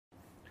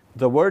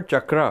The word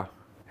chakra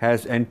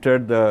has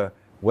entered the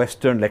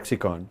Western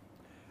lexicon.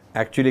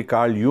 Actually,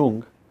 Carl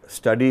Jung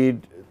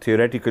studied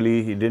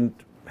theoretically, he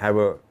didn't have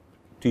a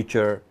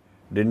teacher,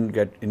 didn't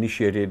get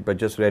initiated, but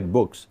just read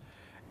books.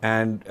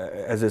 And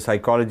as a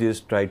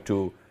psychologist, tried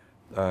to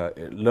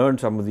learn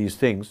some of these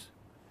things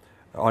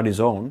on his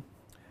own.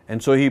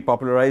 And so he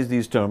popularized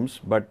these terms,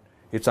 but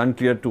it's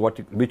unclear to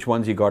which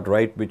ones he got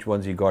right, which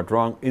ones he got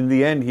wrong. In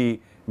the end,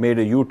 he made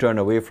a U-turn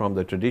away from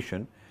the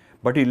tradition,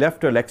 but he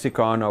left a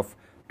lexicon of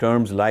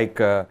terms like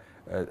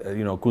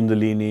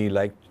Kundalini,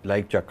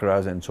 like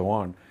chakras, and so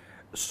on.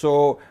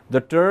 So the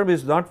term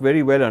is not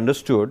very well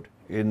understood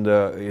in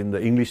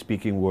the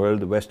English-speaking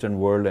world, the Western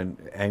world, and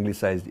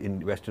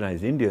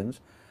Westernized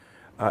Indians,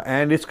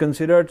 and it's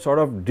considered sort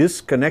of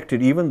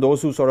disconnected. Even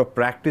those who sort of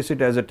practice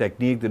it as a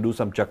technique, they do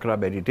some chakra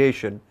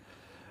meditation,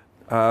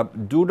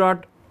 do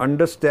not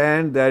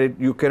understand that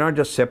you cannot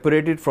just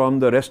separate it from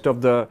the rest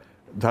of the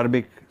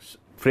dharmic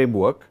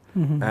framework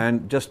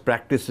and just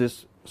practice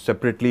this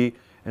separately,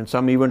 and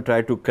some even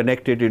try to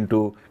connect it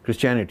into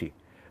Christianity.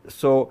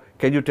 So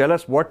can you tell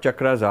us what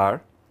chakras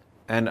are,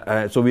 and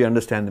so we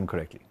understand them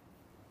correctly?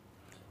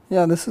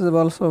 Yeah, this is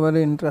also a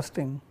very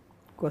interesting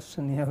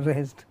question you have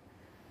raised.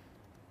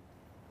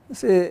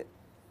 See,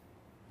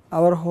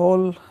 our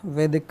whole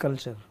Vedic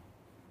culture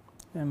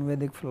and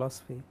Vedic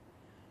philosophy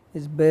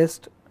is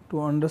based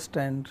to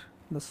understand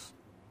the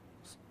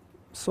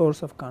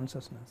source of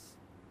consciousness,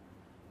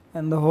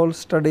 and the whole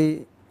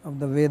study of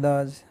the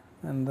Vedas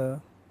and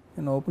the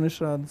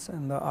Upanishads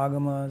and the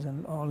Agamas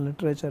and all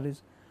literature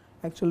is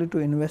actually to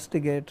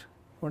investigate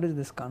what is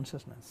this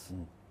consciousness.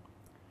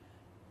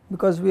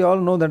 Because we all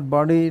know that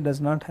body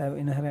does not have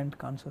inherent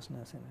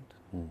consciousness in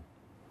it.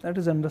 That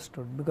is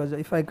understood, because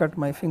if I cut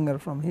my finger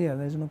from here,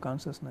 there is no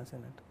consciousness in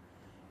it.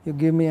 You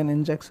give me an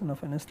injection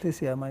of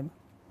anesthesia, my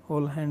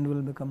whole hand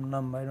will become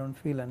numb, I don't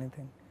feel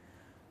anything.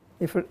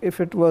 If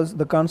it was,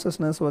 the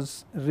consciousness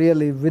was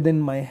really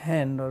within my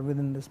hand or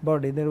within this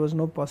body, there was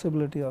no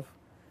possibility of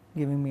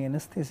giving me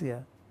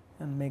anesthesia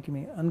and making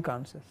me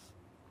unconscious.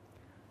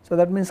 So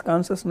that means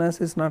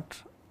consciousness is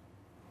not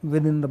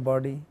within the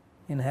body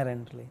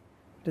inherently,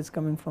 it is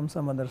coming from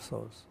some other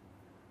source.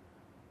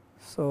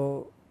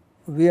 So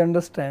we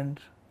understand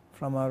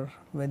from our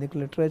Vedic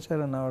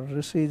literature, and our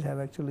rishis have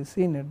actually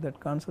seen it, that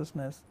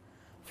consciousness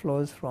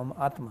flows from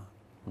Atma,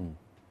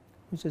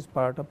 which is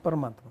part of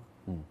Paramatma.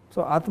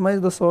 So Atma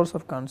is the source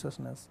of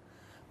consciousness.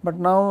 But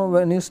now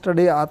when you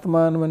study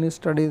Atma and when you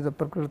study the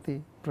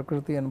Prakriti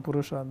and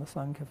Purusha, the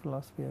Sankhya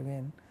philosophy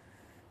again,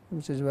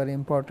 which is very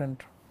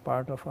important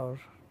part of our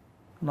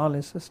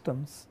knowledge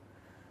systems.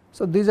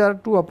 So these are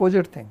two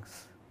opposite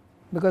things,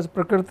 because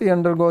Prakriti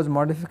undergoes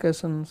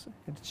modifications,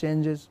 it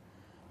changes,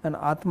 and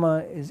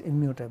Atma is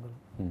immutable.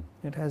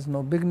 It has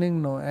no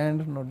beginning, no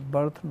end, no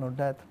birth, no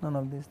death, none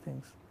of these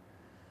things.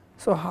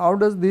 So how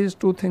does these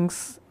two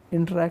things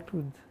interact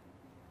with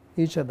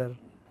each other?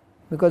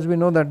 Because we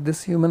know that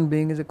this human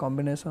being is a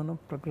combination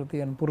of Prakriti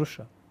and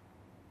Purusha.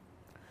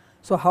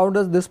 So how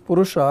does this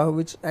Purusha,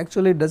 which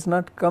actually does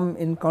not come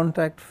in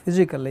contact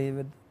physically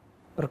with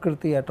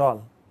Prakriti at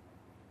all,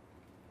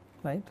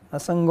 right?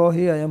 Asango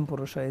hi ayam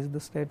Purusha is the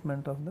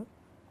statement of the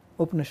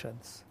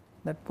Upanishads,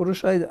 that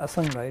Purusha is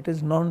asanga, it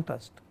is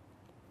non-touched.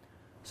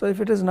 So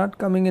if it is not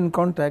coming in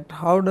contact,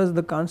 how does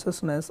the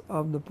consciousness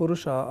of the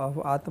Purusha,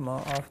 of Atma,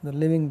 of the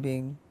living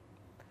being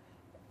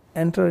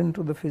enter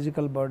into the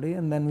physical body,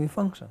 and then we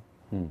function?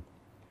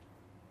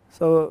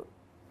 So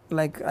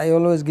like I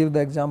always give the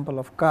example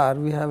of car.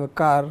 We have a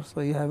car,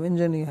 so you have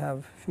engine, you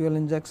have fuel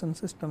injection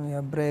system, you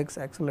have brakes,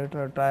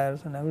 accelerator,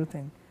 tires and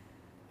everything,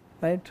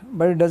 right?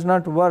 But it does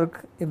not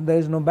work if there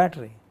is no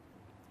battery.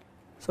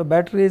 So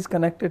battery is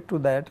connected to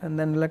that, and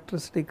then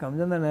electricity comes,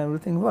 and then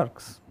everything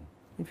works.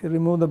 If you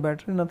remove the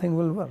battery, nothing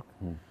will work.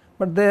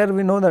 But there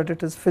we know that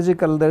it is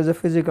physical, there is a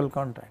physical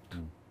contact.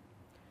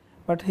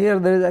 But here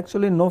there is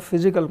actually no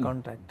physical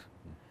contact,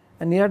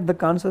 and yet the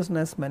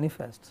consciousness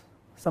manifests.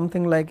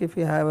 Something like if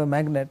you have a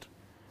magnet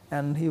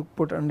and you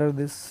put under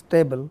this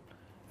table,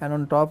 and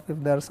on top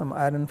if there are some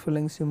iron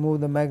fillings, you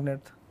move the magnet,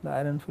 the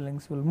iron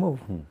fillings will move.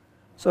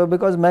 So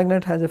because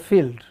magnet has a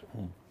field,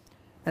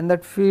 and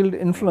that field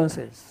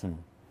influences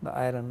the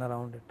iron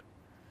around it.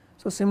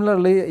 So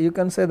similarly you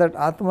can say that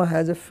Atma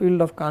has a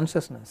field of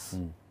consciousness,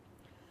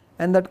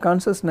 and that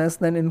consciousness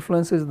then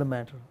influences the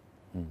matter.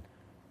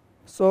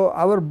 So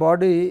our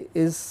body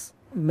is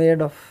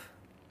made of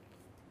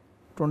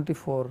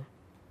 24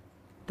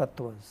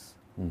 tattvas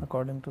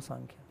according to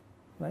Sankhya,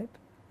 right?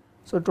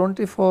 So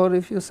 24,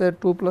 if you say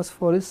 2 plus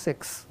 4 is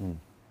 6.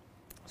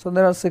 So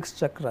there are 6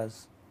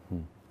 chakras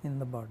in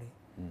the body,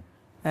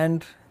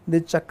 and the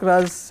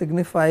chakras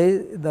signify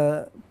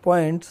the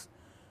points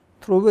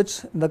through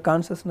which the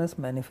consciousness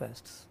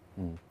manifests.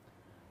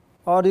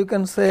 Or you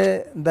can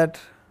say that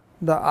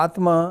the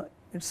Atma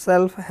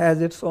itself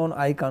has its own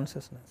I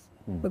consciousness,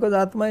 because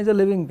Atma is a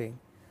living being.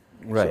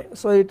 Right.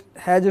 So it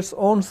has its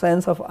own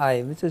sense of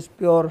I, which is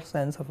pure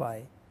sense of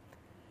I,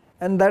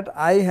 and that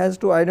I has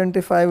to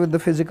identify with the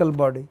physical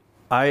body.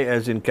 I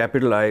as in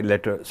capital I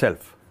letter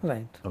self.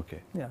 Right.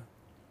 Okay. Yeah.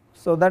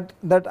 So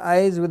that I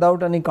is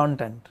without any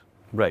content.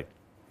 Right.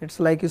 It's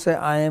like you say,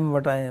 I am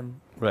what I am.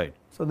 Right.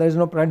 So there is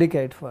no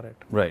predicate for it.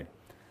 Right.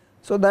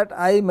 So that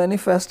I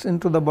manifests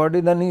into the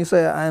body, then you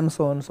say, I am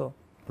so and so.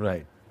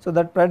 Right. So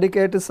that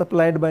predicate is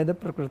supplied by the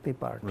Prakriti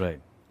part. Right.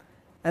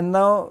 And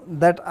now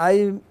that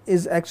I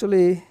is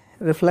actually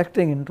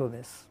reflecting into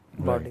this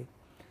body. Right.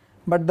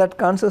 But that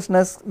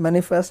consciousness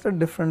manifests at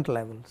different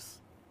levels.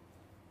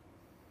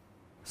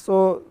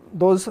 So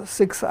those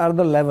 6 are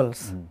the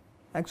levels.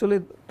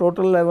 Actually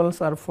total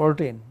levels are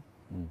 14.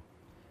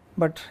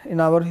 But in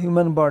our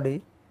human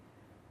body,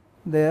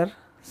 there are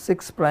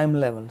 6 prime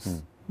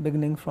levels,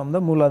 beginning from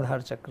the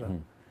Mooladhara chakra.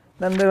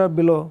 Then there are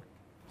below,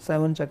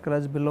 7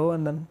 chakras below,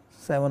 and then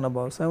 7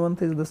 above.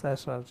 7th is the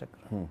Sahasrara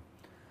chakra.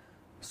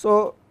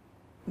 So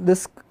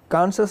this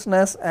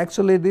consciousness,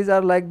 actually these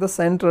are like the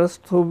centers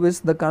through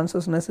which the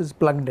consciousness is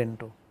plugged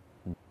into.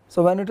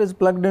 So when it is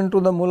plugged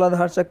into the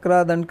Mooladhara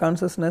chakra, then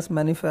consciousness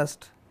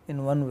manifests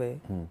in one way.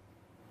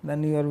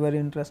 Then you are very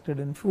interested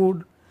in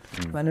food.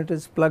 When it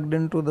is plugged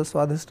into the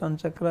Swadhisthana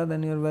chakra,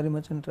 then you are very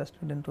much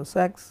interested into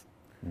sex.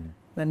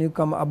 Then you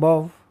come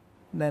above,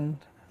 then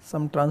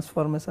some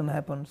transformation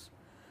happens.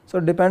 So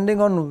depending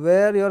on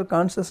where your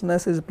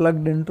consciousness is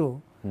plugged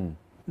into,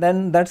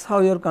 then that's how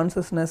your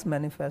consciousness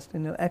manifests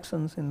in your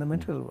actions in the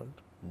material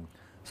world.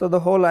 So the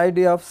whole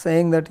idea of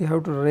saying that you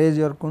have to raise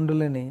your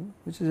kundalini,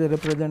 which is a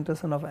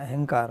representation of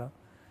ahankara,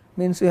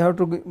 means you have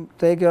to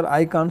take your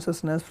I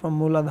consciousness from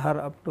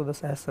Mooladhara up to the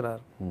Sahasrara.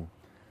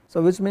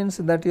 So which means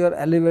that you are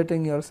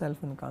elevating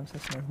yourself in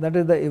consciousness. That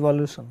is the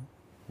evolution.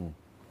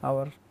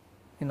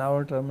 In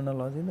our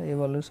terminology, the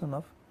evolution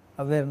of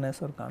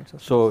awareness or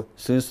consciousness. So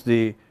since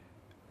the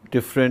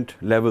different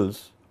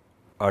levels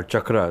or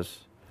chakras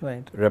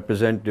right.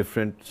 represent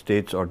different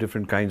states or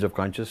different kinds of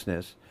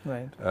consciousness,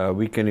 Right.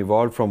 We can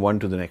evolve from one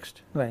to the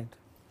next. Right.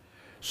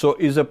 So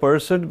is a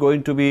person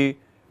going to be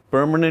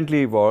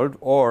permanently evolved,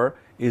 or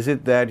is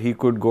it that he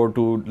could go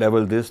to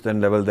level this,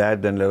 then level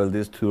that, then level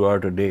this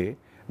throughout a day,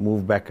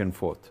 move back and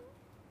forth?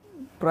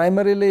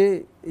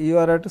 Primarily you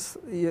are at,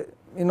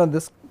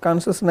 this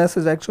consciousness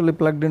is actually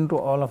plugged into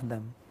all of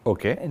them.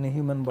 Okay. In a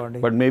human body.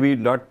 But maybe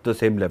not the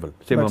same level,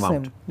 same but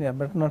amount. Same, yeah,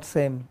 but not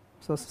same.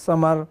 So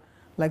some are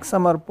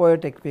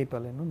poetic people,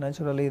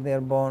 naturally they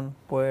are born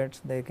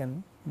poets, they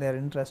are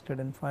interested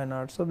in fine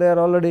art. So they are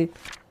already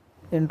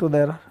into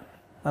their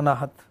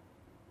anahat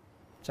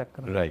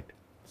chakra. Right.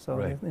 So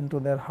right. into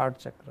their heart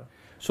chakra.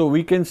 So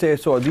we can say,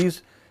 so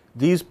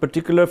these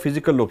particular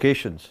physical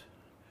locations,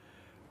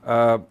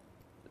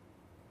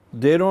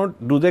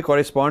 do they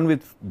correspond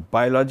with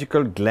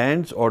biological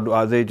glands, or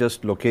are they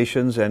just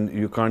locations and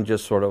you can't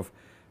just sort of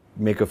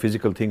make a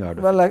physical thing out of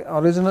it? Well,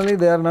 originally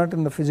they are not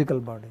in the physical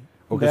body.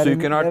 Okay, so you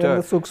cannot. They are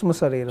in the Sukshma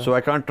Sarira. So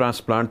I can't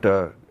transplant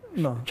a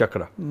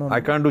chakra. No,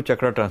 I can't do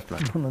chakra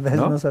transplant. No, there is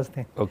no such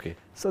thing. Okay.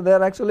 So they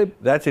are actually.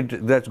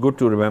 That's good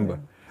to remember.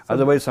 Yeah. So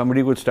otherwise,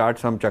 somebody could start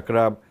some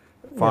chakra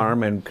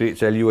farm and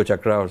sell you a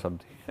chakra or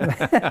something.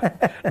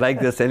 Like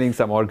they're selling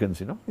some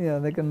organs, Yeah,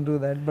 they can do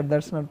that, but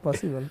that's not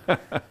possible.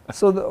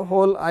 So the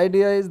whole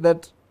idea is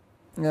that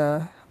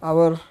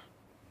our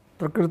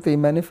Prakriti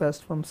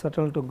manifests from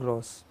subtle to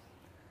gross.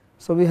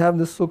 So we have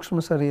this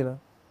Sukshma Sarira.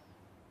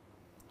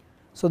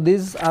 So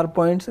these are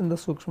points in the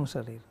Sukshma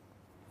Sarira,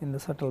 in the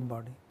subtle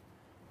body.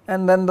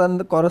 And then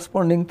the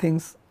corresponding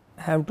things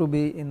have to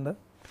be in the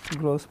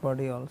gross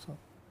body also.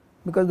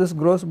 Because this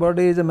gross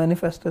body is a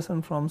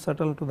manifestation from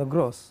subtle to the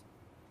gross.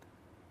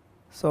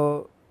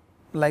 So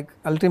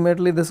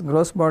ultimately this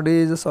gross body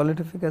is a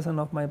solidification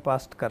of my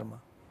past karma.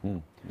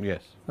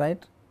 Yes.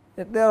 Right?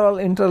 They are all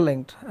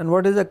interlinked. And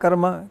what is a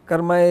karma?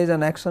 Karma is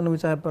an action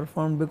which I have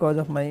performed because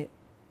of my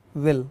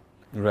will.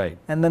 Right.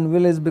 And then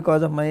will is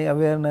because of my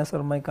awareness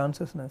or my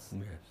consciousness.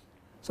 Yes.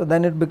 So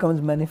then it becomes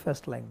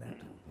manifest like that.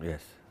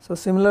 Yes. So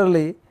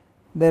similarly,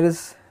 there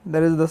is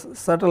the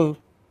subtle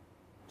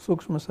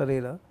Sukshma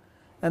Sarira,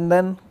 and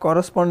then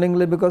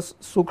correspondingly, because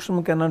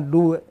Sukshma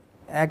cannot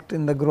act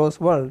in the gross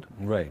world,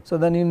 right. So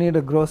then you need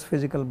a gross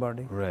physical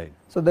body. Right.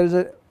 So there is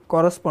a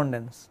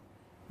correspondence,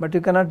 but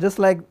you cannot, just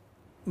like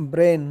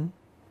brain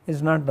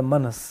is not the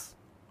manas,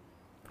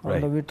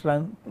 right. although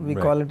we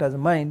call it as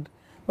mind,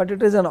 but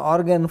it is an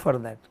organ for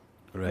that.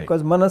 Right.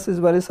 Because manas is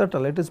very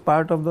subtle, it is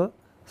part of the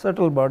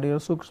subtle body or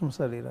Sukshma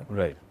Sarira.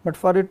 Right. But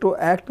for it to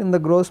act in the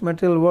gross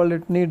material world,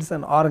 it needs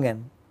an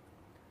organ.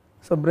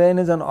 So brain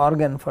is an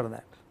organ for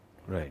that.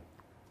 Right.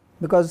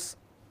 Because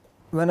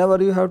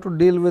whenever you have to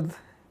deal with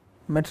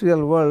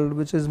material world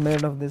which is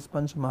made of these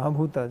Panch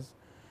Mahabhutas,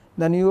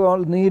 then you all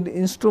need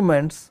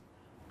instruments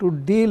to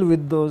deal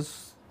with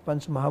those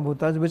Panch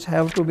Mahabhutas which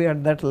have to be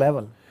at that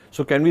level.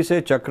 So can we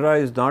say chakra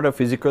is not a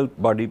physical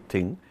body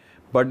thing,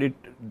 but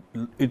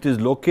it is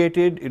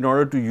located in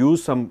order to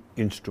use some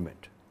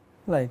instrument?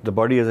 Right. The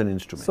body as an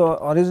instrument. So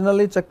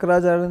originally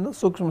chakras are in the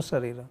Sukshma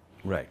Sarira.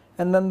 Right.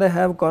 And then they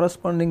have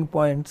corresponding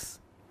points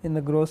in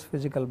the gross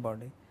physical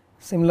body.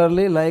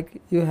 Similarly,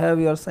 like you have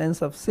your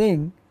sense of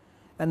seeing,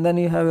 and then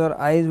you have your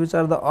eyes which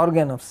are the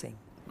organ of seeing.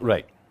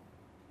 Right.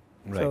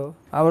 Right. So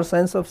our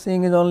sense of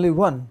seeing is only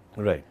one.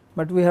 Right.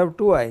 But we have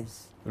two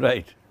eyes.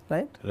 Right.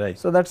 right? Right.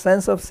 So that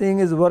sense of seeing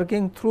is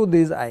working through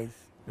these eyes.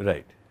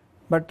 Right.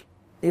 But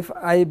if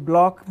I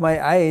block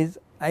my eyes,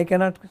 I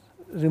cannot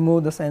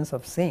remove the sense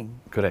of seeing.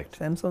 Correct.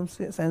 Sense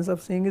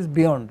of seeing is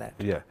beyond that.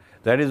 Yeah.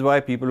 That is why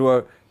people who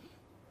are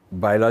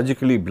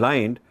biologically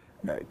blind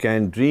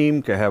can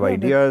dream, can have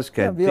ideas,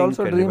 can we think.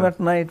 also dream at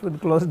night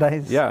with closed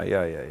eyes. Yeah.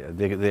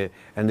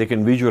 They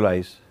can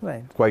visualize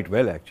Right. quite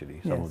well,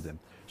 actually, some Yes. of them.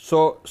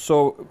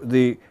 So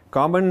the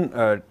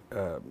common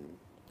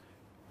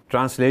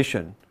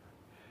translation,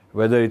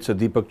 whether it's a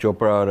Deepak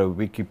Chopra or a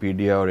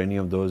Wikipedia or any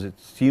of those, it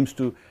seems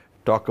to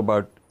talk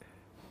about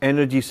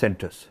energy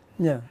centers.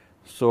 Yeah.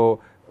 So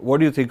what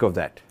do you think of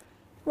that?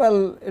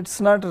 Well, it's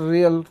not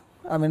real.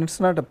 I mean, it's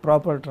not a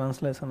proper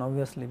translation,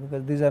 obviously,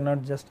 because these are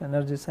not just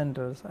energy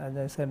centers. As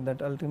I said,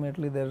 that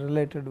ultimately they are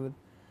related with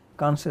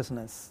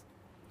consciousness,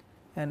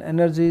 and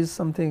energy is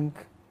something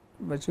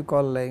which you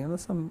call like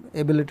some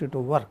ability to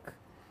work.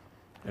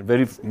 And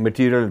very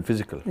material and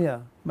physical.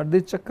 Yeah, but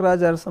these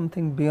chakras are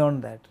something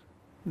beyond that.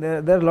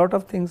 There are a lot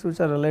of things which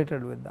are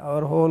related with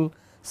our whole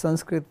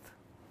Sanskrit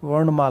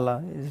Varnamala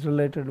is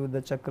related with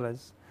the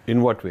chakras.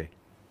 In what way?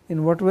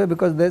 In what way?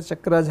 Because the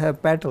chakras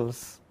have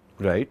petals.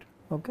 Right.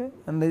 Okay,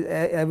 and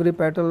every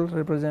petal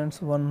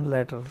represents one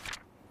letter.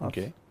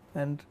 Okay.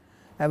 And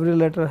every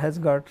letter has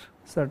got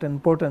certain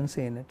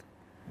potency in it.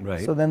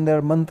 Right. So then there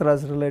are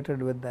mantras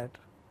related with that,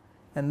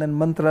 and then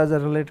mantras are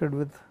related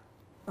with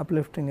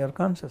uplifting your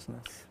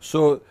consciousness.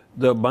 So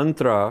the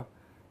mantra,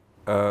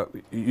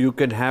 you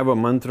can have a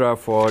mantra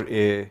for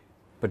a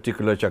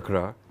particular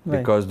chakra, Right.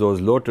 because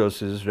those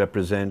lotuses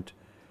represent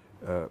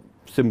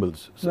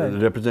symbols, so Right. they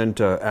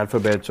represent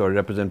alphabets or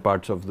represent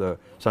parts of the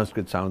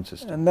Sanskrit sound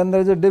system. And then there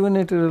is a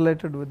divinity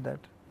related with that.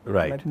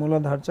 Right. Like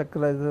Muladhara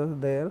chakra is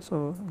there,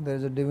 so there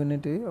is a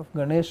divinity of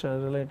Ganesha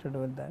related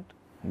with that.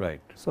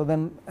 Right. So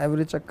then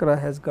every chakra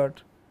has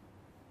got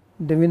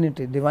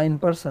divinity, divine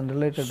person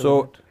related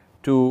So with it.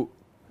 to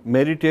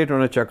meditate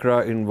on a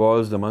chakra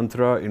involves the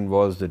mantra,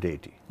 involves the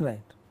deity.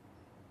 Right.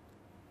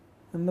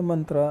 And the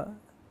mantra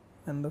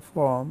and the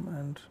form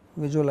and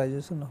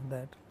visualization of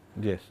that.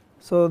 Yes.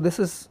 So this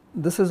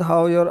is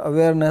how your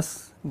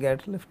awareness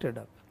gets lifted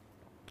up.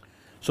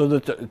 So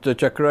the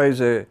chakra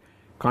is a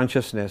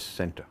consciousness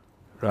center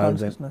rather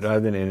Consciousness.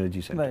 than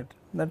energy center. Right.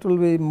 That will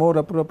be more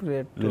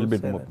appropriate. A little to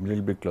bit say more, that.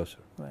 little bit closer.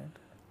 Right.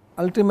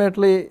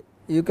 Ultimately,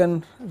 you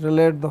can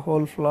relate the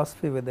whole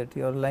philosophy with it.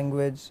 Your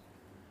language,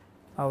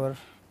 our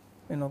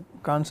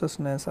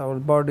consciousness, our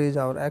bodies,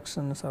 our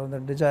actions, our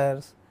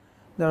desires,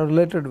 they are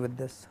related with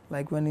this.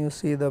 Like when you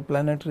see the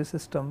planetary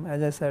system,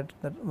 as I said,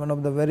 that one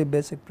of the very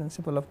basic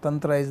principle of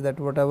Tantra is that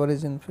whatever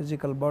is in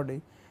physical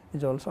body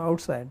is also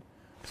outside.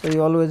 So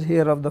you always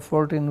hear of the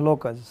 14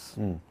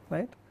 lokas,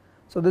 right?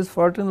 So these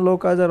 14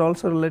 lokas are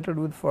also related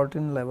with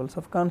 14 levels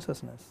of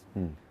consciousness.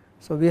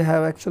 So we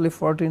have actually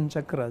 14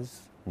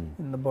 chakras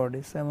in the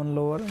body, 7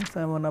 lower and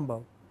 7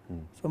 above.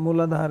 So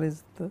Muladhara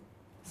is the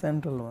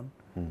central one.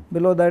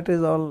 Below that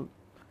is all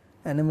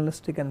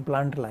animalistic and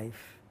plant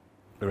life.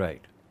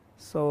 Right.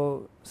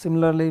 So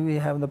similarly we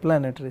have the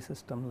planetary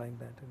system like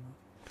that,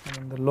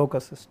 the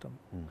loka system.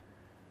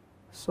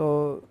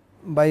 So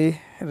by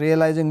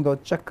realizing those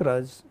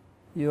chakras,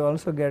 you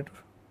also get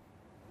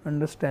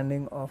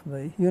understanding of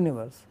the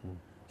universe.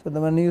 So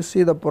when you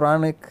see the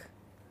Puranic,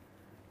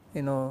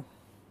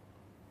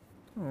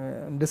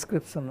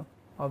 description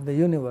of the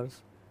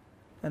universe,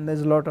 and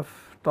there's a lot of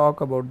talk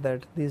about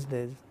that these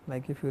days.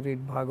 Like if you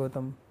read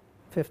Bhagavatam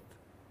 5th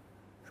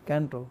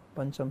canto,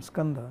 Pancham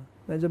Skandha,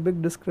 there's a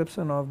big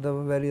description of the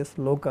various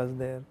lokas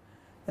there,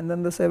 and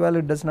then they say, well,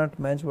 it does not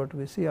match what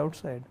we see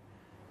outside,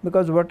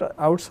 because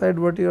outside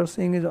what you are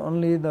seeing is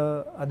only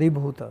the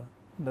adhibhuta,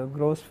 the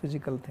gross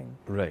physical thing.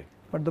 Right.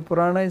 But the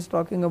Purana is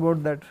talking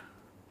about that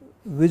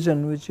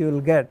vision which you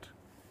will get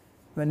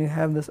when you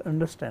have this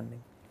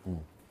understanding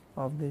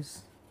of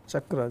these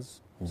chakras.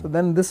 So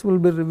then this will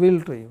be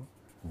revealed to you.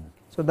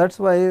 So that's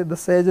why the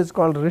sage is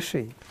called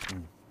Rishi,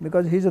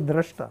 because he is a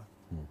drashta.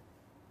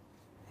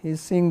 He is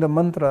seeing the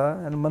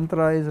mantra, and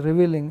mantra is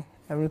revealing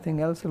everything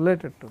else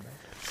related to that.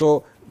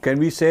 So can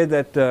we say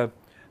that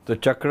the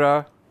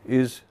chakra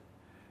is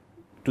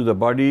to the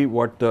body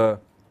what the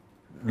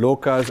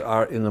lokas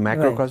are in the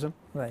macrocosm?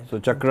 Right. So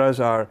chakras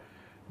are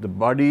the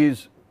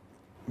body's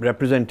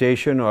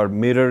representation or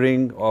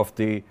mirroring of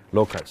the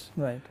lokas.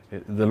 Right.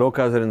 The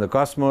lokas are in the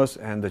cosmos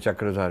and the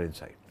chakras are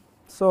inside.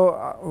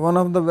 So one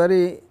of the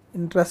very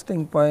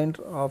interesting point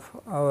of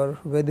our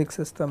Vedic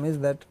system is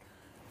that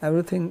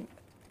everything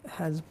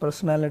has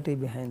personality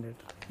behind it.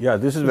 Yeah,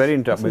 this is very This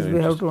interesting.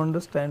 we have to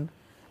understand,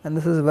 and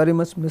this is very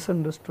much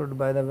misunderstood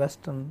by the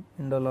Western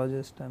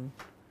Indologists and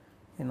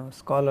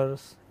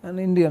scholars and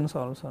Indians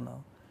also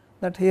now.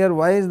 That here,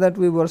 why is that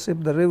we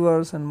worship the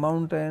rivers and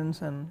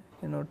mountains and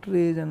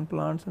trees and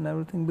plants and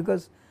everything?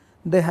 Because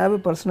they have a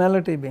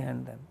personality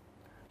behind them.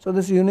 So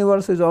this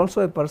universe is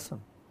also a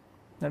person.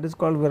 That is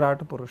called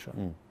Virata Purusha.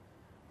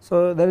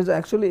 So there is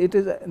actually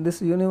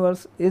this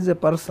universe is a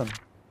person.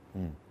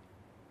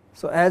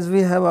 So as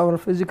we have our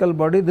physical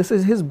body, this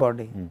is his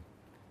body.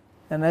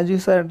 And as you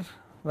said,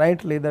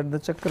 rightly that the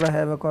chakra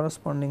have a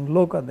corresponding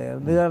loka there.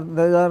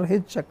 These are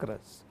his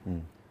chakras.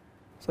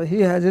 So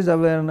he has his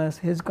awareness,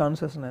 his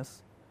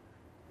consciousness.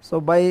 So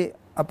by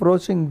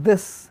approaching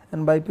this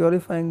and by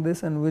purifying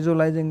this and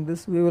visualizing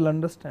this, we will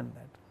understand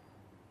that.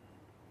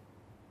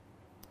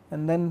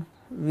 And then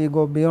we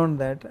go beyond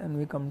that and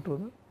we come to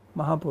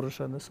the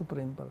Mahapurusha, the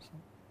Supreme Person.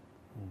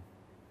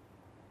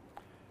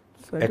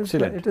 So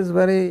it is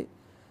very,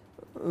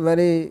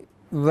 very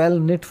well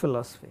knit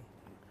philosophy.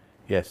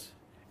 Yes,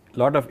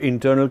 lot of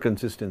internal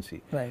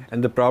consistency. Right.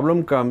 And the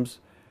problem comes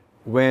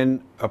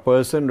when a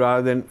person,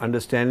 rather than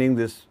understanding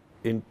this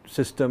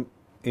system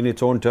in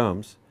its own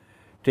terms,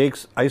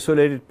 takes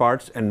isolated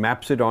parts and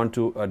maps it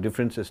onto a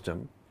different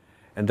system,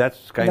 and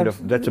that's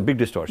a big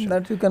distortion.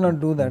 That you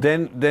cannot do that.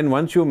 Then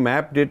once you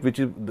mapped it, which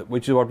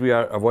is what we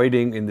are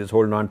avoiding in this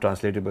whole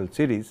non-translatable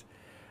series,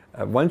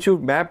 once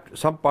you've mapped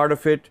some part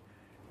of it,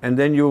 and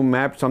then you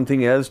map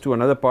something else to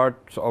another part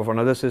of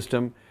another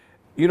system,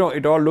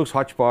 it all looks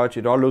hodgepodge,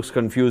 it all looks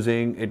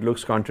confusing, it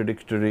looks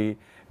contradictory,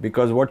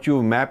 because what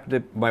you mapped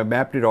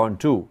it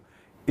onto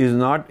is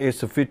not a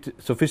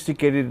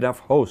sophisticated enough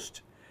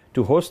host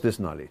to host this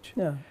knowledge.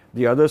 Yeah.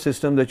 The other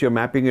system that you're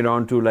mapping it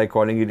onto, like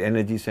calling it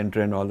energy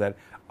center and all that,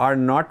 are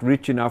not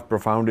rich enough,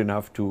 profound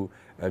enough to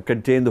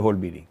contain the whole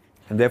meaning,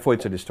 and therefore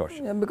it's a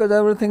distortion. Yeah, because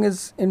everything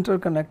is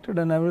interconnected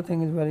and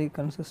everything is very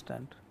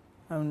consistent.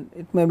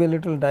 It may be a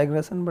little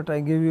digression, but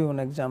I give you an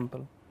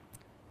example.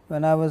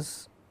 When I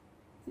was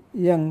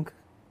young,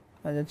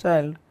 as a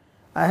child,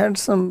 I had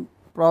some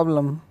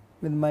problem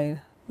with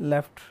my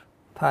left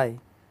thigh.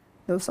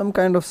 There was some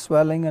kind of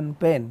swelling and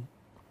pain.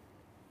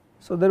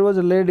 So there was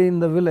a lady in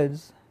the village,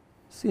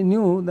 she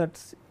knew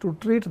that to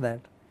treat that,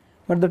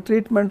 but the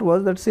treatment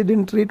was that she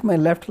didn't treat my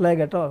left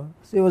leg at all.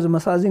 She was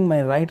massaging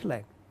my right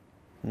leg,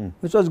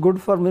 which was good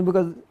for me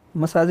because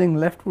massaging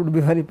left would be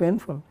very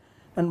painful.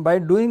 And by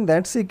doing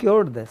that, she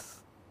cured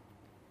this.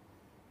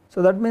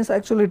 So that means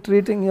actually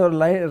treating your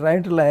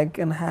right leg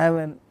can have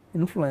an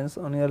influence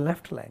on your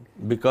left leg.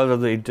 Because of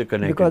the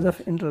interconnectedness. Because of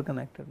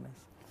interconnectedness.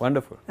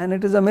 Wonderful. And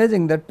it is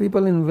amazing that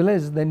people in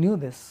village, they knew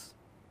this.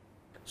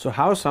 So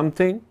how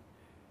something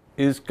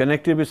is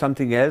connected with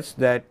something else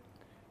that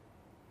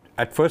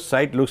at first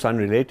sight looks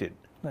unrelated.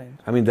 Right.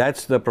 I mean,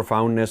 that's the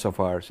profoundness of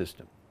our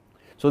system.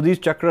 So these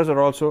chakras are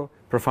also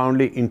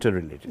profoundly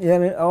interrelated. Yeah,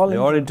 they're all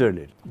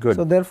interrelated. Good.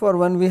 So therefore,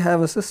 when we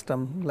have a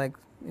system like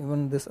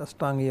even this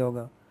Ashtanga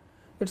Yoga,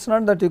 it's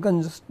not that you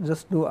can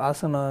just do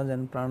asanas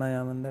and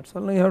pranayama and that's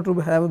all. You have to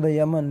have the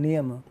yama and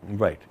niyama.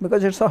 Right.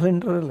 Because it's all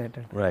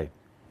interrelated. Right.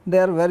 They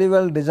are very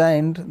well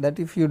designed that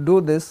if you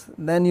do this,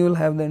 then you will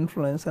have the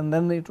influence and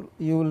then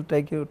you will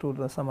take you to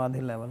the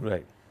samadhi level.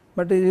 Right.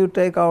 But if you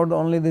take out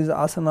only these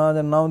asanas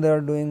and now they are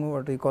doing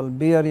what we call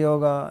bear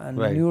yoga and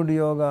nude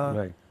yoga.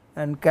 Right.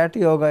 And cat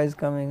yoga is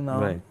coming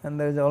now, right. And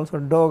there is also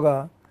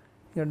doga,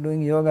 you are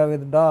doing yoga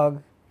with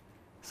dog.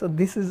 So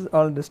this is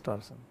all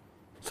distortion.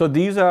 So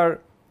these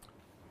are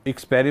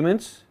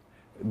experiments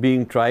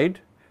being tried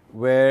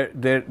where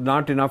there's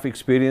not enough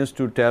experience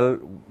to tell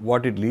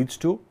what it leads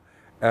to.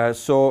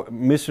 So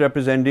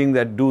misrepresenting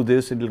that do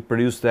this, it will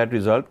produce that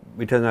result,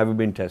 which has never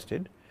been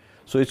tested.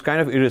 So it's kind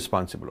of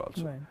irresponsible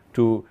also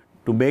to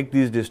make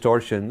these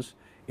distortions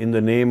in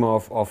the name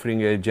of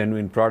offering a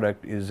genuine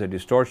product is a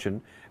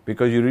distortion,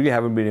 because you really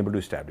haven't been able to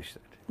establish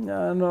that.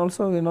 Yeah, and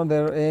also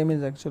their aim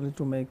is actually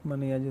to make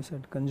money, as you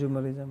said,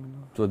 consumerism.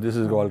 So this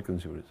is all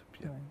consumerism.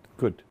 Yeah. Right.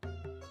 Good.